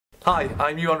Hi,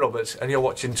 I'm Ewan Roberts and you're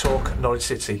watching Talk Norwich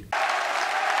City.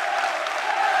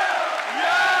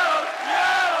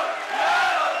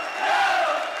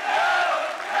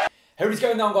 Hey, what is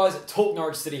going on, guys? Talk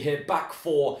Norwich City here, back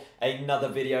for another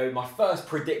video. My first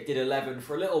predicted 11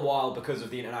 for a little while because of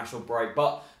the international break,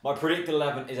 but my predicted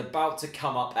 11 is about to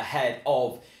come up ahead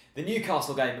of the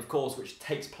Newcastle game, of course, which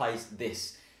takes place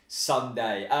this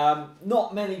Sunday.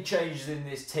 Not many changes in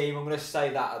this team, I'm going to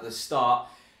say that at the start,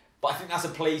 but I think that's a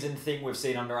pleasing thing we've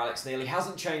seen under Alex Neil. He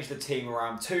hasn't changed the team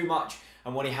around too much,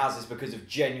 and when he has is because of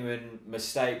genuine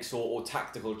mistakes or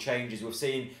tactical changes. We've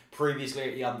seen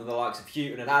previously under the likes of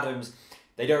Houghton and Adams,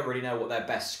 they don't really know what their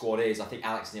best squad is. I think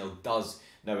Alex Neil does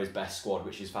know his best squad,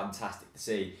 which is fantastic to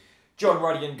see. John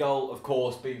Ruddy in goal, of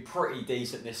course, been pretty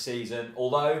decent this season.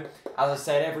 Although, as I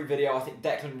say in every video, I think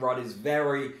Declan Rudd is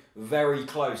very, very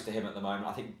close to him at the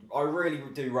moment. I really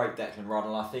do rate Declan Rudd,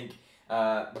 and I think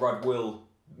Rudd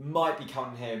might be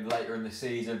coming here later in the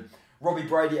season. Robbie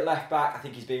Brady at left back, I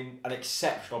think he's been an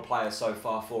exceptional player so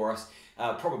far for us.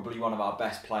 Probably one of our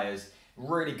best players.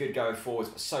 Really good going forwards,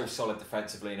 but so solid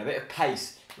defensively and a bit of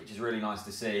pace, which is really nice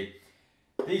to see.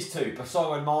 These two,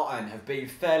 Basong and Martin, have been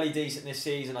fairly decent this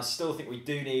season. I still think we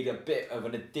do need a bit of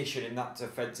an addition in that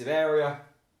defensive area,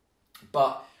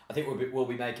 but I think we'll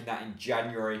be making that in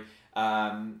January.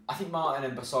 I think Martin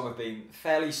and Basong have been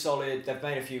fairly solid. They've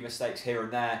made a few mistakes here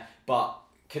and there, but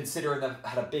considering they've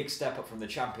had a big step up from the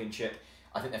Championship,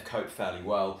 I think they've coped fairly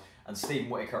well. And Stephen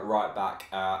Whittaker at right back,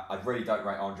 I really don't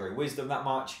rate Andre Wisdom that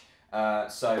much,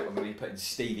 so I'm going to be putting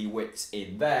Stevie Witts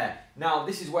in there. Now,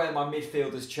 this is where my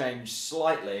midfield has changed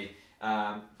slightly.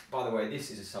 By the way,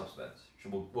 this is a substance.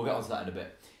 We'll get onto that in a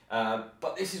bit.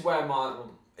 But this is where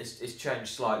it's changed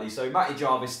slightly. So Matty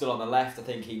Jarvis still on the left. I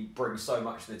think he brings so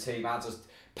much to the team, adds us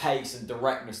pace and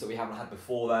directness that we haven't had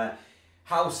before there.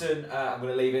 Howson, I'm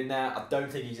going to leave in there. I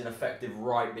don't think he's an effective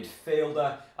right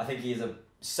midfielder. I think he is a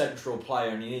central player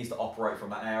and he needs to operate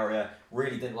from that area.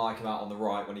 Really didn't like him out on the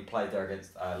right when he played there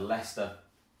against Leicester.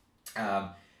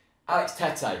 Alex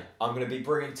Tete, I'm going to be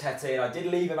bringing Tete in. I did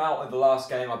leave him out in the last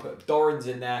game. I put Dorrans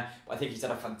in there, but I think he's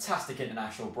had a fantastic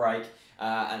international break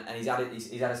and he's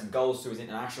added some goals to his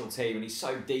international team, and he's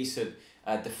so decent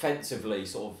defensively,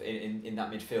 sort of in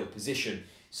that midfield position.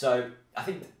 So I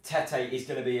think Tete is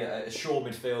going to be a sure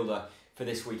midfielder for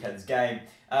this weekend's game.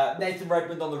 Nathan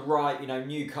Redmond on the right. You know,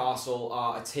 Newcastle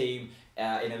are a team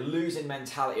in a losing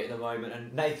mentality at the moment,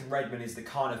 and Nathan Redmond is the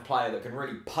kind of player that can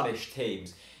really punish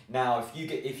teams. Now,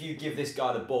 if you give this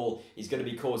guy the ball, he's going to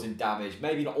be causing damage.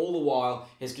 Maybe not all the while.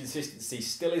 His consistency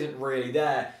still isn't really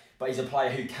there, but he's a player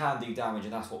who can do damage,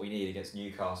 and that's what we need against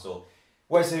Newcastle.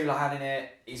 Wes Hoolahan in it,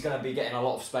 he's going to be getting a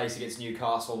lot of space against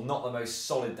Newcastle. Not the most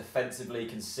solid defensively,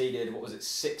 conceded, what was it,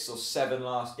 6 or 7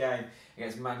 last game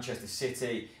against Manchester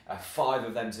City. 5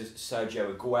 of them to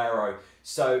Sergio Aguero.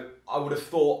 So I would have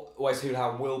thought Wes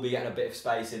Hoolahan will be getting a bit of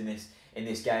space in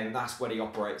this game, and that's when he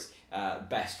operates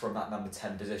best from that number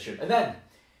 10 position. And then,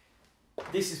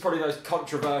 this is probably the most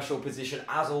controversial position,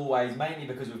 as always, mainly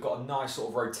because we've got a nice sort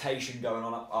of rotation going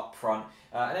on up front.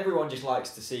 And everyone just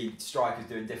likes to see strikers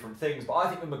doing different things. But I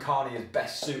think Mbakani is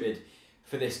best suited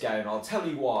for this game. And I'll tell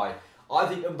you why. I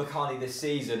think Mbakani this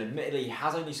season, admittedly, he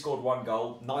has only scored 1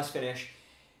 goal. Nice finish.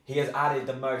 He has added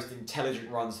the most intelligent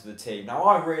runs to the team. Now,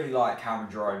 I really like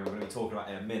Cameron Jerome, we're going to be talking about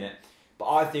in a minute. But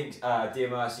I think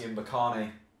Diamersi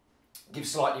Mbakani give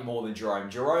slightly more than Jerome.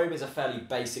 Jerome is a fairly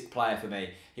basic player for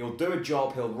me. He'll do a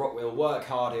job, he'll work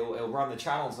hard, he'll run the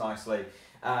channels nicely.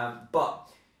 But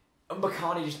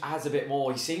Mbakani just adds a bit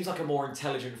more. He seems like a more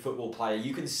intelligent football player.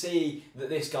 You can see that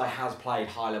this guy has played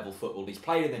high-level football. He's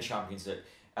played in the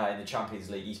Champions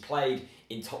League. He's played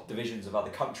in top divisions of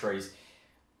other countries.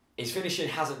 His finishing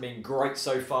hasn't been great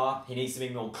so far. He needs to be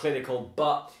more clinical,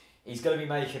 but he's going to be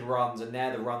making runs, and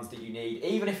they're the runs that you need.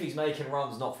 Even if he's making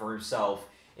runs not for himself,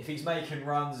 if he's making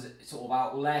runs sort of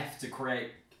out left to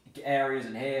create areas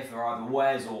in here for either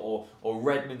Wes or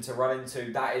Redmond to run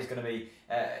into, that is going to be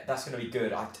that's going to be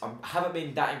good. I haven't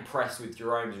been that impressed with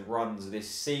Jerome's runs this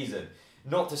season.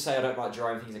 Not to say I don't like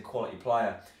Jerome. I think he's a quality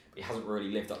player, but he hasn't really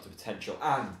lived up to potential.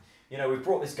 And you know, we've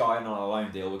brought this guy in on a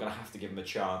loan deal. We're going to have to give him a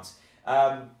chance.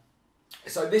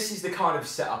 So this is the kind of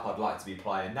setup I'd like to be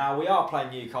playing. Now, we are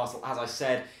playing Newcastle. As I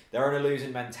said, they're in a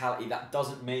losing mentality. That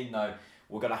doesn't mean, though,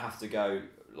 we're going to have to go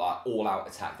like all-out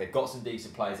attack. They've got some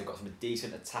decent players. They've got some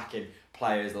decent attacking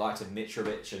players, the likes of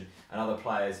Mitrovic and other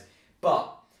players.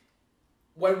 But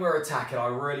when we're attacking, I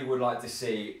really would like to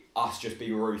see us just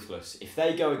be ruthless. If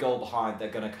they go a goal behind,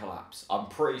 they're going to collapse. I'm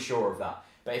pretty sure of that.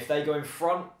 But if they go in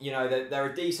front, you know, they're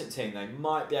a decent team. They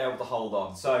might be able to hold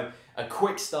on. So a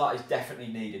quick start is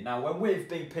definitely needed. Now, when we've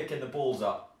been picking the balls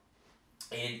up,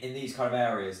 in these kind of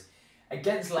areas.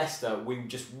 Against Leicester, we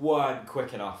just weren't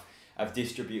quick enough of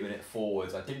distributing it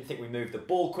forwards. I didn't think we moved the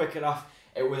ball quick enough.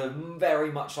 It was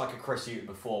very much like a Chris Hughton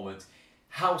performance.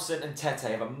 Howson and Tete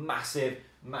have a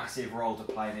massive role to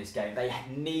play in this game. They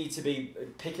need to be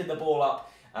picking the ball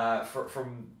up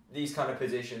from these kind of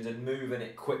positions and moving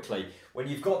it quickly. When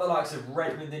you've got the likes of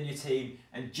Redmond in your team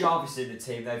and Jarvis in the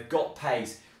team, they've got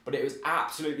pace, but it was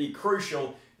absolutely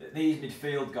crucial that these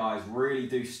midfield guys really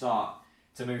do start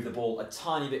to move the ball a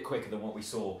tiny bit quicker than what we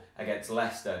saw against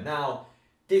Leicester. Now,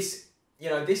 this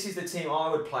is the team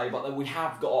I would play, but we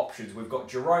have got options. We've got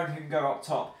Jerome who can go up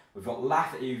top. We've got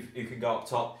Lafferty who can go up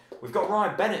top. We've got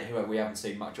Ryan Bennett, who we haven't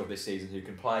seen much of this season, who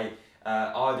can play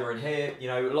either in here. You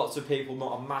know, lots of people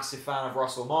not a massive fan of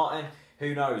Russell Martin.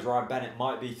 Who knows? Ryan Bennett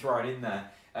might be thrown in there.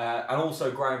 And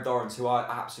also Graham Dorrans, who I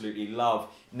absolutely love.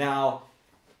 Now,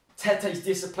 Tete's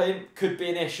discipline could be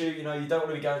an issue. You know, you don't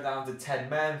want to be going down to 10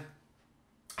 men.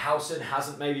 Howson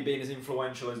hasn't maybe been as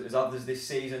influential as others this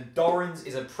season. Dorrans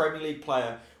is a Premier League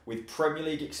player with Premier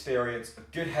League experience, a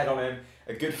good head on him,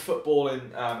 a good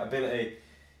footballing ability.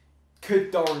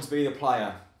 Could Dorrans be the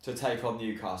player to take on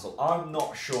Newcastle? I'm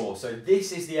not sure. So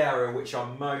this is the area which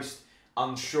I'm most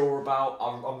unsure about.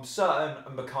 I'm certain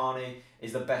Mbakani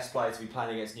is the best player to be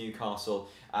playing against Newcastle.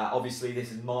 Obviously,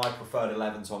 this is my preferred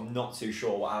 11, so I'm not too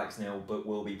sure what Alex Neil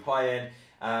will be playing.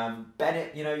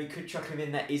 Bennett, you know, you could chuck him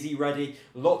in there. Is he ready?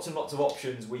 Lots and lots of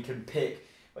options we can pick.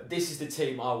 But this is the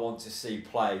team I want to see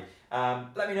play.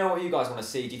 Let me know what you guys want to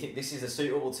see. Do you think this is a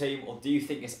suitable team, or do you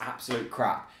think it's absolute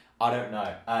crap? I don't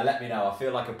know. Let me know. I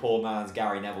feel like a poor man's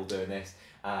Gary Neville doing this,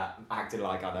 acting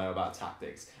like I know about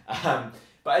tactics.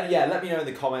 But yeah, let me know in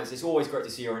the comments. It's always great to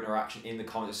see your interaction in the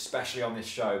comments, especially on this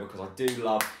show, because I do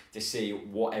love to see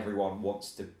what everyone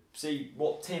wants to see,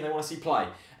 what team they want to see play.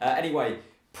 Anyway,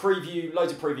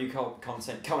 loads of preview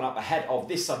content coming up ahead of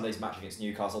this Sunday's match against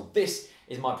Newcastle. This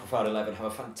is my preferred 11. Have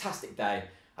a fantastic day,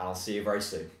 and I'll see you very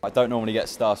soon. I don't normally get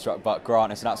starstruck, but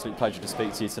Grant, it's an absolute pleasure to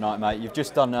speak to you tonight, mate. You've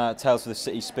just done Tales for the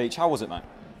City speech. How was it, mate?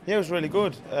 Yeah, it was really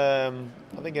good. I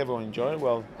think everyone enjoyed it.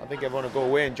 Well, I think everyone will go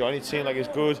away enjoying it. It seemed like it's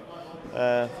good.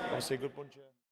 Obviously a good bunch of...